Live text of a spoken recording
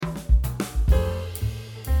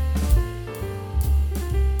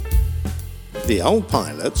The Old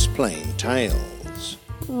Pilot's Plain Tales.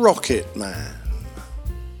 Rocket Man.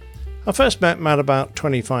 I first met Matt about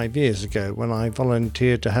 25 years ago when I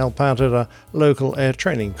volunteered to help out at a local Air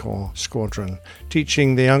Training Corps squadron,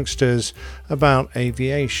 teaching the youngsters about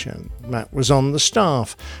aviation. Matt was on the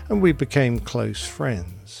staff and we became close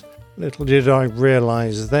friends. Little did I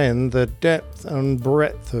realise then the depth and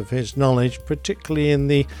breadth of his knowledge, particularly in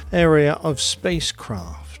the area of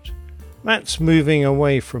spacecraft. Matt's moving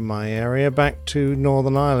away from my area back to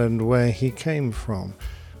Northern Ireland where he came from,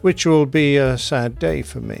 which will be a sad day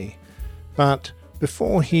for me. But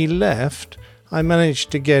before he left, I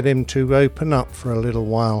managed to get him to open up for a little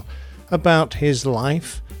while about his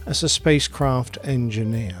life as a spacecraft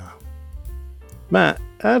engineer. Matt,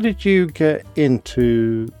 how did you get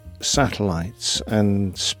into satellites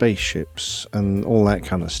and spaceships and all that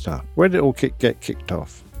kind of stuff? Where did it all get kicked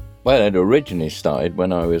off? Well, it originally started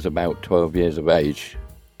when I was about 12 years of age,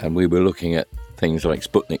 and we were looking at things like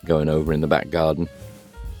Sputnik going over in the back garden.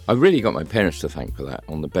 I really got my parents to thank for that,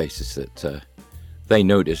 on the basis that they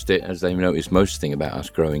noticed it, as they noticed most thing about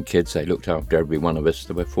us growing kids. They looked after every one of us.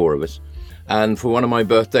 There were 4 of us. And for one of my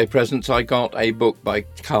birthday presents, I got a book by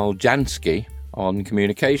Karl Jansky on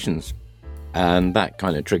communications. And that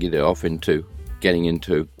kind of triggered it off into getting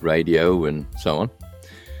into radio and so on.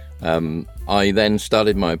 I then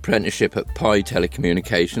started my apprenticeship at Pi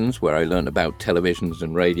Telecommunications, where I learned about televisions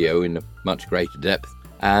and radio in a much greater depth.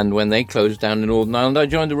 And when they closed down in Northern Ireland, I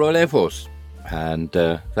joined the Royal Air Force. And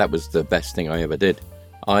that was the best thing I ever did.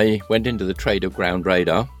 I went into the trade of ground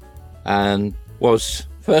radar and was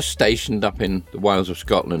first stationed up in the wilds of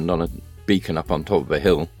Scotland on a beacon up on top of a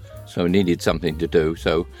hill. So I needed something to do.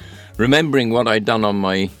 So remembering what I'd done on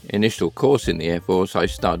my initial course in the Air Force, I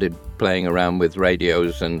started playing around with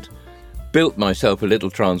radios and built myself a little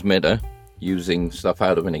transmitter using stuff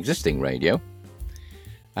out of an existing radio.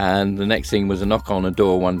 And the next thing was a knock on a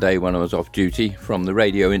door one day when I was off duty from the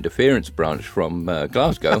radio interference branch from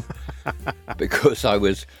Glasgow because I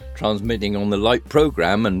was transmitting on the light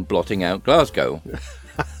programme and blotting out Glasgow.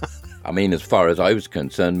 I mean, as far as I was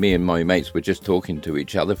concerned, me and my mates were just talking to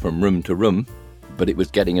each other from room to room, but it was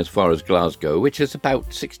getting as far as Glasgow, which is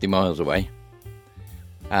about 60 miles away.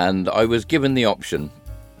 And I was given the option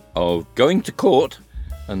of going to court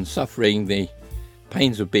and suffering the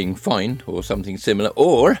pains of being fined or something similar,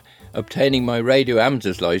 or obtaining my radio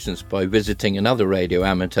amateur's licence by visiting another radio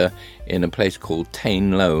amateur in a place called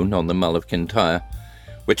Tain Lone on the Mull of Kintyre,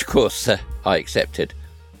 which of course I accepted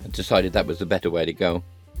and decided that was the better way to go.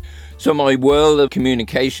 So my world of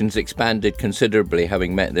communications expanded considerably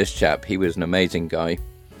having met this chap. He was an amazing guy.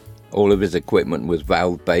 All of his equipment was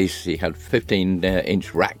valve-based. He had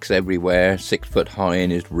 15-inch racks everywhere, 6 foot high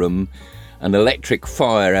in his room, an electric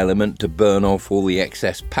fire element to burn off all the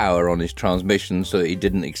excess power on his transmission so that he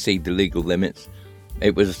didn't exceed the legal limits.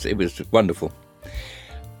 It was wonderful.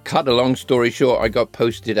 Cut a long story short, I got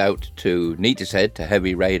posted out to Neatishead, to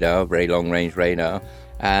heavy radar, very long-range radar,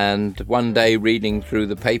 and one day reading through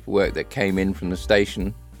the paperwork that came in from the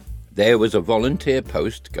station, there was a volunteer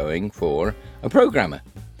post going for a programmer.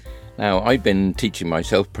 Now, I'd been teaching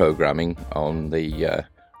myself programming on the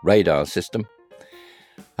radar system,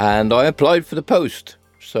 and I applied for the post.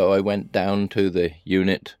 So I went down to the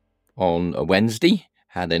unit on a Wednesday,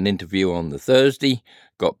 had an interview on the Thursday,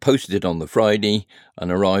 got posted on the Friday, and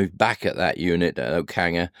arrived back at that unit at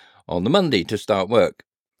Oakhanger on the Monday to start work.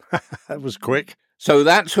 That was quick. So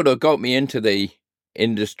that sort of got me into the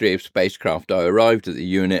industry of spacecraft. I arrived at the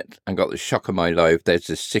unit and got the shock of my life. There's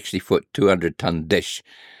this 60-foot, 200-ton dish,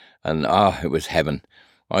 and it was heaven.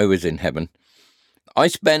 I was in heaven. I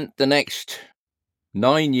spent the next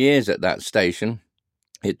 9 years at that station.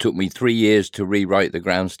 It took me 3 years to rewrite the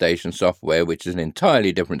ground station software, which is an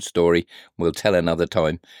entirely different story. We'll tell another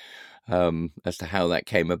time as to how that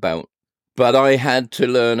came about. But I had to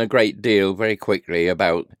learn a great deal very quickly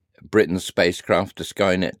about Britain's spacecraft, the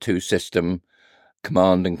Skynet 2 system,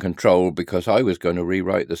 command and control, because I was going to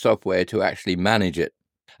rewrite the software to actually manage it.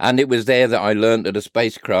 And it was there that I learned that a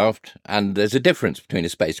spacecraft, and there's a difference between a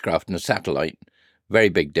spacecraft and a satellite. Very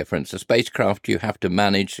big difference. A spacecraft you have to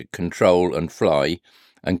manage, control and fly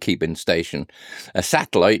and keep in station. A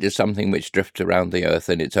satellite is something which drifts around the Earth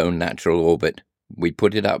in its own natural orbit. We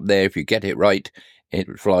put it up there. If you get it right,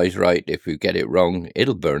 it flies right. If you get it wrong,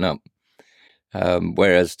 it'll burn up.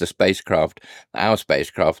 Whereas the spacecraft, our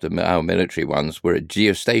spacecraft, our military ones, were at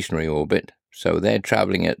geostationary orbit. So they're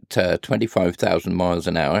traveling at 25,000 miles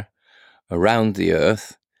an hour around the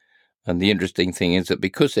Earth. And the interesting thing is that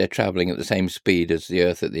because they're travelling at the same speed as the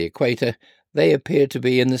Earth at the equator, they appear to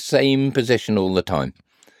be in the same position all the time,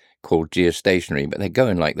 called geostationary, but they're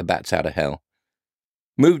going like the bats out of hell.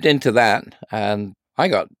 moved into that, and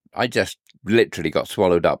I just literally got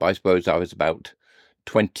swallowed up. I suppose I was about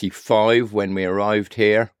 25 when we arrived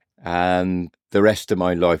here, and the rest of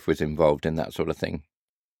my life was involved in that sort of thing.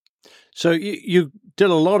 So you did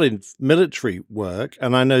a lot in military work,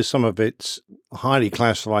 and I know some of it's highly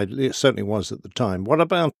classified. It certainly was at the time. What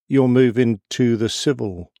about your move into the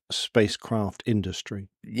civil spacecraft industry?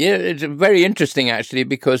 Yeah, it's very interesting, actually,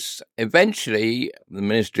 because eventually the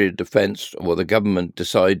Ministry of Defence or the government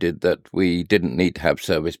decided that we didn't need to have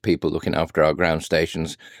service people looking after our ground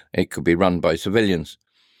stations. It could be run by civilians.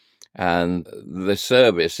 And the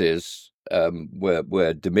services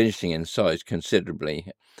were diminishing in size considerably.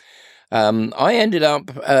 I ended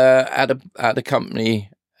up at a company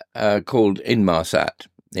called Inmarsat,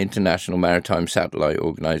 International Maritime Satellite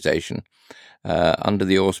Organization, under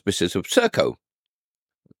the auspices of Serco.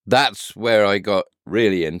 That's where I got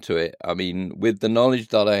really into it. I mean, with the knowledge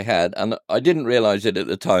that I had, and I didn't realize it at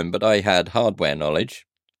the time, but I had hardware knowledge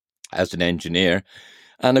as an engineer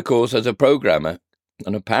and, of course, as a programmer.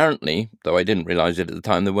 And apparently, though I didn't realize it at the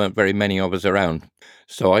time, there weren't very many of us around.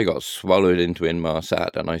 So I got swallowed into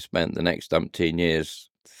Inmarsat, and I spent the next umpteen years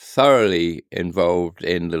thoroughly involved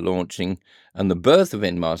in the launching and the birth of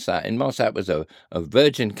Inmarsat. Inmarsat was a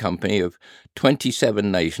virgin company of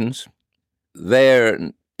 27 nations.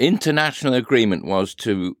 Their international agreement was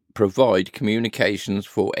to provide communications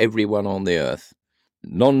for everyone on the Earth.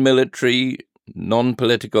 Non-military,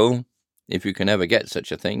 non-political, if you can ever get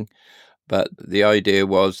such a thing. But the idea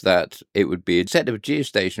was that it would be a set of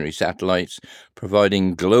geostationary satellites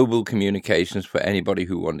providing global communications for anybody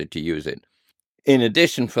who wanted to use it. In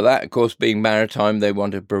addition for that, of course, being maritime, they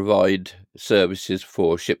wanted to provide services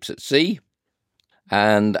for ships at sea.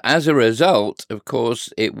 And as a result, of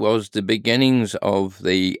course, it was the beginnings of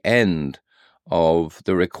the end of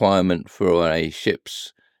the requirement for a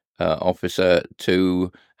ship's officer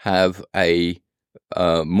to have a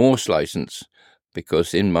Morse license, because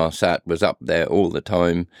Inmarsat was up there all the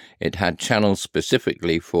time. It had channels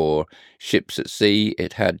specifically for ships at sea.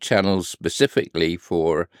 It had channels specifically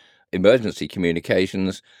for emergency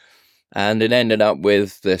communications. And it ended up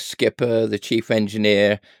with the skipper, the chief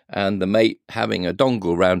engineer, and the mate having a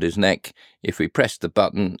dongle round his neck. If we pressed the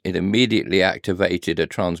button, it immediately activated a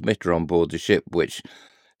transmitter on board the ship, which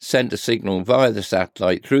sent a signal via the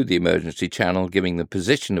satellite through the emergency channel, giving the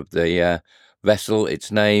position of the vessel,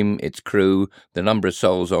 its name, its crew, the number of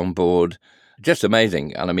souls on board. Just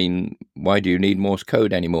amazing. And I mean, why do you need Morse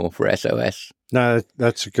code anymore for SOS? No,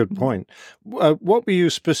 that's a good point. What were you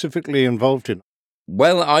specifically involved in?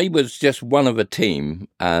 Well, I was just one of a team,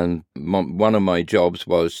 and one of my jobs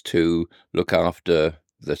was to look after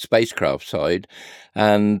the spacecraft side.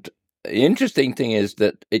 And the interesting thing is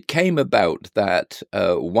that it came about that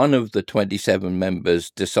one of the 27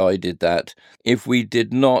 members decided that if we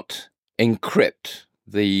did not encrypt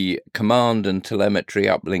the command and telemetry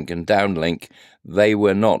uplink and downlink, they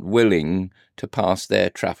were not willing to pass their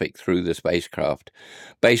traffic through the spacecraft,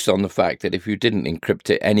 based on the fact that if you didn't encrypt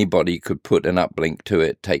it, anybody could put an uplink to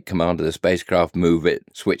it, take command of the spacecraft, move it,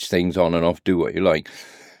 switch things on and off, do what you like.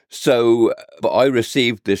 So I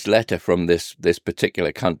received this letter from this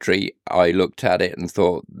particular country. I looked at it and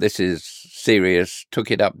thought, this is serious,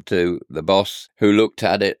 took it up to the boss, who looked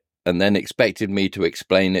at it and then expected me to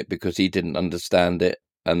explain it because he didn't understand it.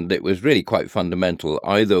 And it was really quite fundamental.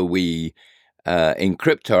 Either we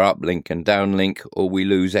encrypt our uplink and downlink, or we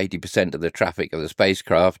lose 80% of the traffic of the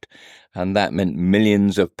spacecraft. And that meant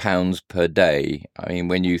millions of pounds per day. I mean,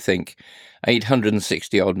 when you think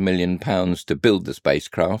 860 odd million pounds to build the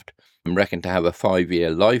spacecraft, and reckon to have a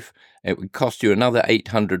 5-year life, it would cost you another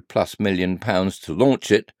 800 plus million pounds to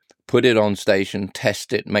launch it, put it on station,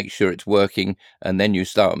 test it, make sure it's working, and then you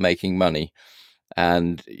start making money.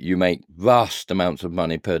 And you make vast amounts of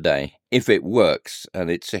money per day if it works.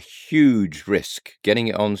 And it's a huge risk getting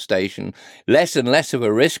it on station. Less and less of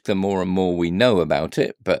a risk the more and more we know about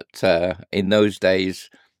it. But in those days,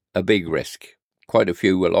 a big risk. Quite a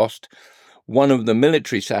few were lost. One of the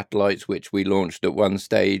military satellites which we launched at one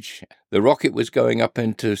stage, the rocket was going up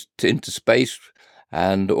into space,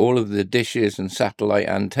 and all of the dishes and satellite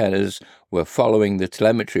antennas were following the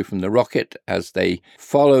telemetry from the rocket as they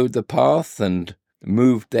followed the path and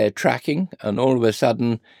moved their tracking. And all of a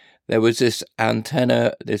sudden, there was this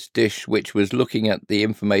antenna, this dish, which was looking at the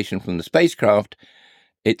information from the spacecraft.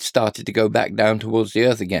 It started to go back down towards the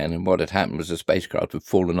Earth again. And what had happened was the spacecraft had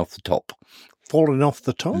fallen off the top. Fallen off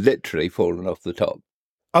the top? Literally fallen off the top.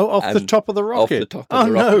 Oh, off the top of the rocket? Off the top of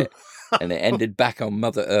the rocket. No. And it ended back on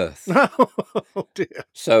Mother Earth. Oh, dear.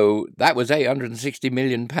 So that was 860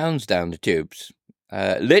 million pounds down the tubes.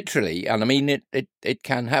 Literally. And I mean, it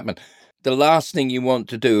can happen. the last thing you want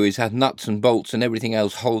to do is have nuts and bolts and everything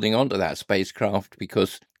else holding onto that spacecraft,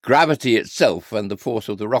 because gravity itself and the force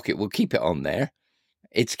of the rocket will keep it on there.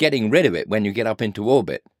 It's getting rid of it when you get up into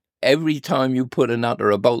orbit. Every time you put a nut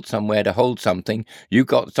or a bolt somewhere to hold something, you've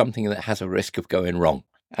got something that has a risk of going wrong.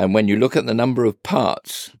 And when you look at the number of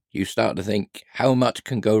parts, you start to think, how much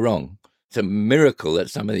can go wrong? It's a miracle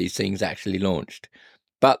that some of these things actually launched.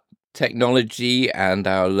 But technology and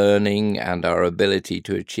our learning and our ability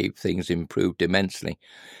to achieve things improved immensely.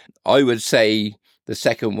 I would say the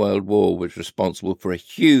Second World War was responsible for a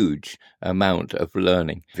huge amount of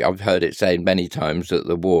learning. I've heard it said many times that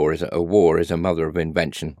a war is a mother of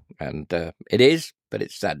invention, and it is, but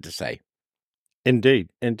it's sad to say. Indeed.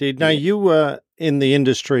 Now, you were in the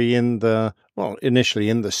industry initially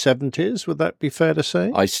in the 70s, would that be fair to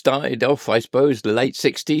say? I started off, I suppose, the late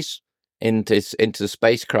 60s. Into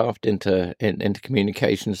spacecraft, into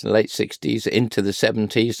communications in the late 60s, into the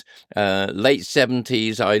 70s. Late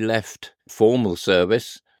 70s, I left formal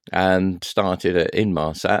service and started at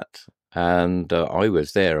Inmarsat, and I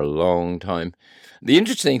was there a long time. The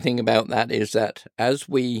interesting thing about that is that as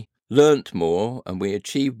we learnt more and we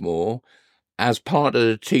achieved more, as part of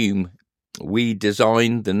the team, we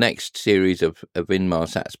designed the next series of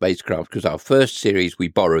Inmarsat spacecraft, because our first series, we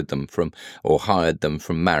borrowed them from, or hired them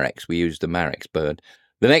from Marex. We used the Marex bird.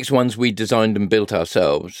 The next ones we designed and built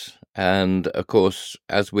ourselves. And of course,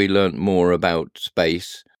 as we learnt more about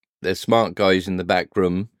space, the smart guys in the back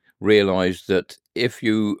room realized that if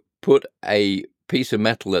you put a piece of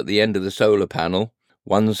metal at the end of the solar panel,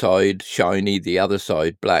 one side shiny, the other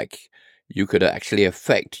side black, you could actually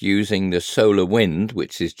affect using the solar wind,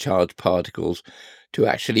 which is charged particles, to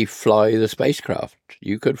actually fly the spacecraft.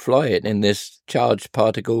 You could fly it in this charged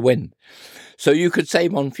particle wind. So you could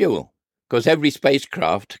save on fuel, because every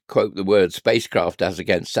spacecraft, quote the word spacecraft as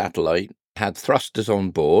against satellite, had thrusters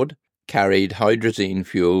on board, carried hydrazine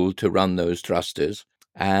fuel to run those thrusters,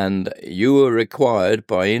 and you were required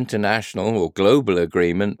by international or global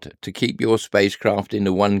agreement to keep your spacecraft in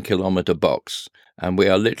a 1 kilometer box. And we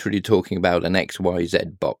are literally talking about an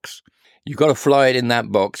XYZ box. You've got to fly it in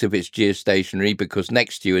that box if it's geostationary, because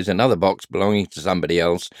next to you is another box belonging to somebody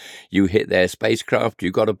else. You hit their spacecraft,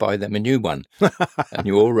 you've got to buy them a new one. And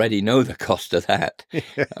you already know the cost of that.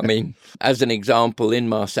 Yeah. I mean, as an example,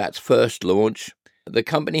 Inmarsat's first launch, the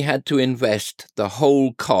company had to invest the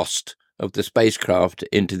whole cost of the spacecraft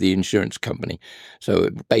into the insurance company. So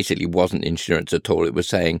it basically wasn't insurance at all. It was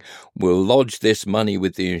saying, we'll lodge this money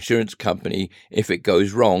with the insurance company. If it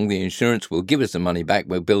goes wrong, the insurance will give us the money back.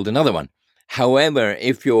 We'll build another one. However,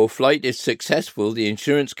 if your flight is successful, the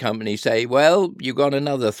insurance company say, well, you got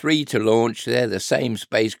another 3 to launch. They're the same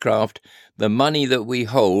spacecraft. The money that we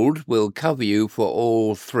hold will cover you for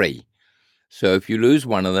all 3. So if you lose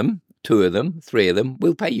one of them, 2 of them, 3 of them,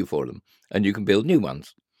 we'll pay you for them, and you can build new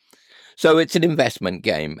ones. So it's an investment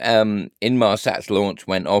game. Inmarsat's launch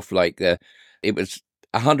went off it was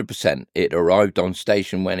 100%. It arrived on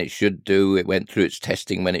station when it should do. It went through its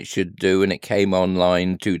testing when it should do, and it came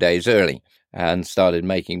online 2 days early and started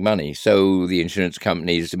making money. So the insurance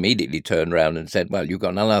companies immediately turned around and said, well, you've got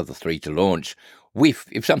another 3 to launch.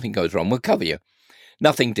 If something goes wrong, we'll cover you.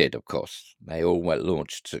 Nothing did, of course. They all went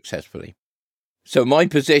launched successfully. So my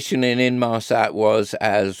position in Inmarsat was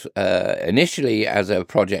initially as a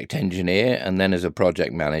project engineer and then as a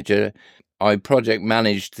project manager. I project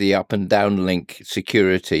managed the up and down link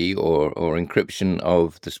security or encryption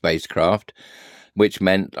of the spacecraft, which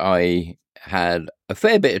meant I had a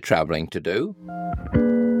fair bit of traveling to do.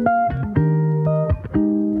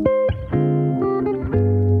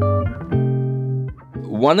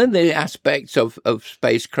 One of the aspects of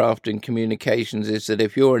spacecraft and communications is that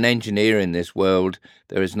if you're an engineer in this world,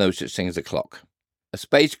 there is no such thing as a clock. A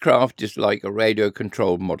spacecraft is like a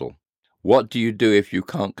radio-controlled model. What do you do if you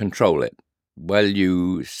can't control it? Well,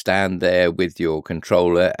 you stand there with your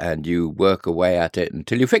controller and you work away at it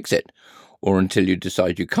until you fix it, or until you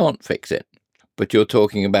decide you can't fix it. But you're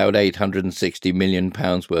talking about £860 million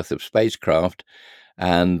worth of spacecraft,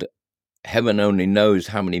 and heaven only knows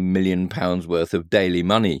how many £1 million worth of daily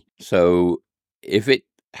money. So if it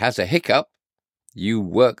has a hiccup, you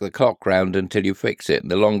work the clock round until you fix it.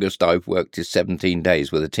 The longest I've worked is 17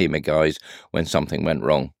 days with a team of guys when something went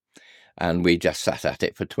wrong. And we just sat at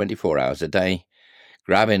it for 24 hours a day,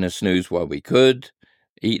 grabbing a snooze while we could,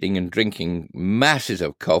 eating and drinking masses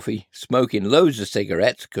of coffee, smoking loads of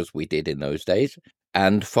cigarettes, because we did in those days,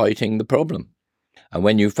 and fighting the problem. And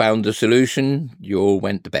when you found the solution, you all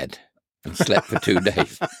went to bed and slept for 2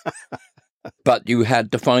 days. But you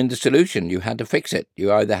had to find the solution. You had to fix it.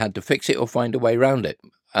 You either had to fix it or find a way around it.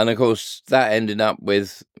 And of course, that ended up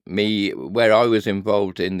with me, where I was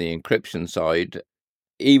involved in the encryption side.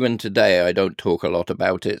 Even today, I don't talk a lot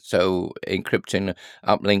about it. So encrypting,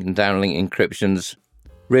 uplink and downlink encryption's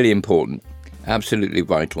really important, absolutely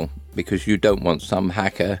vital, because you don't want some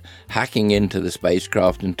hacker hacking into the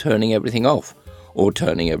spacecraft and turning everything off, or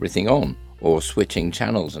turning everything on, or switching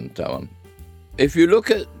channels and so on. If you look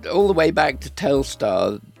at all the way back to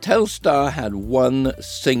Telstar, Telstar had one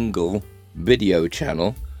single video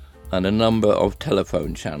channel and a number of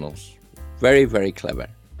telephone channels. Very, very clever.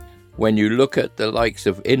 When you look at the likes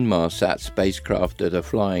of Inmarsat spacecraft that are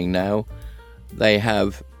flying now, they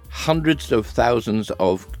have hundreds of thousands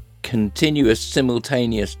of continuous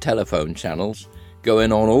simultaneous telephone channels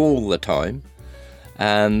going on all the time,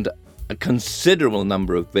 and a considerable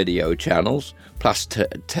number of video channels, plus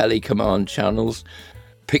telecommand channels,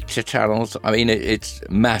 picture channels. I mean, it's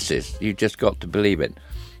massive. You've just got to believe it.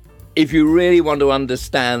 If you really want to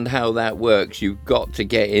understand how that works, you've got to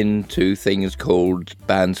get into things called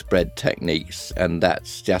band spread techniques, and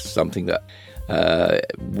that's just something that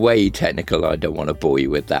way technical. I don't want to bore you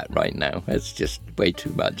with that right now. It's just way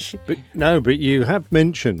too much. But you have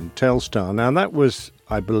mentioned Telstar. Now, that was,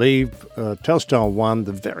 I believe, Telstar 1,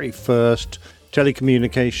 the very first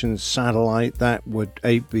telecommunications satellite that would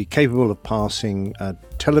be capable of passing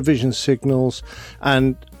television signals.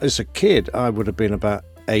 And as a kid, I would have been about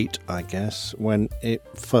 8, I guess, when it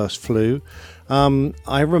first flew.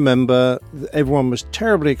 I remember everyone was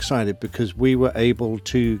terribly excited because we were able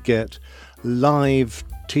to get live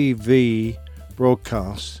TV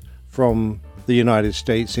broadcasts from the United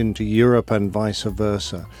States into Europe and vice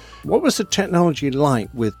versa. What was the technology like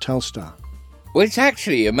with Telstar? Well, it's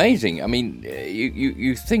actually amazing. I mean,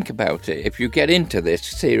 you think about it. If you get into this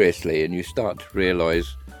seriously and you start to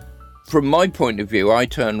realise, from my point of view, I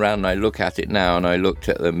turn around and I look at it now, and I looked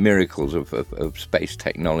at the miracles of space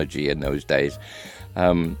technology in those days.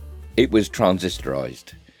 It was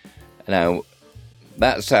transistorized. Now,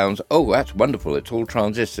 that sounds, oh, that's wonderful, it's all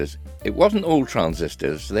transistors. It wasn't all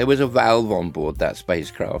transistors. There was a valve on board that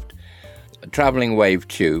spacecraft, a travelling wave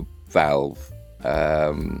tube valve.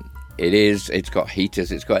 It's got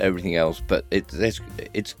heaters, it's got everything else, but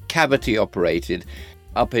it's cavity operated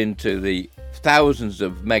up into the thousands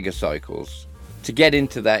of megacycles. To get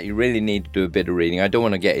into that, you really need to do a bit of reading. I don't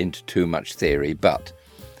want to get into too much theory, but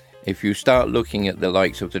if you start looking at the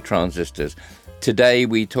likes of the transistors, today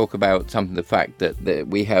we talk about the fact that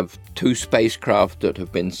we have 2 spacecraft that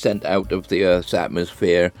have been sent out of the Earth's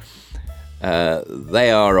atmosphere.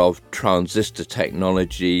 They are of transistor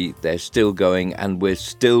technology. They're still going, and we're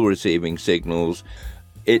still receiving signals.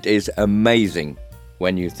 It is amazing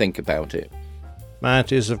when you think about it.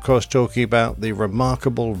 Matt is, of course, talking about the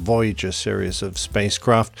remarkable Voyager series of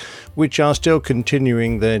spacecraft, which are still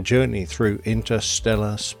continuing their journey through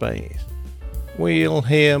interstellar space. We'll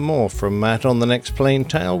hear more from Matt on the next Plain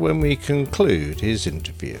Tale when we conclude his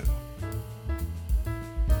interview.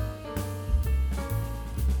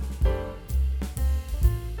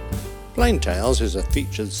 Plain Tales is a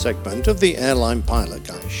featured segment of the Airline Pilot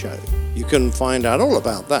Guy show. You can find out all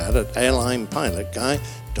about that at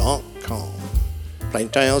airlinepilotguy.com. Plain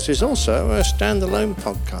Tales is also a standalone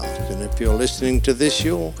podcast, and if you're listening to this,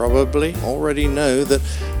 you'll probably already know that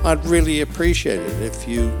I'd really appreciate it if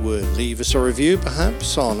you would leave us a review,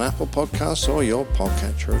 perhaps on Apple Podcasts or your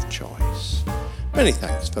podcatcher of choice. Many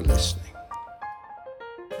thanks for listening.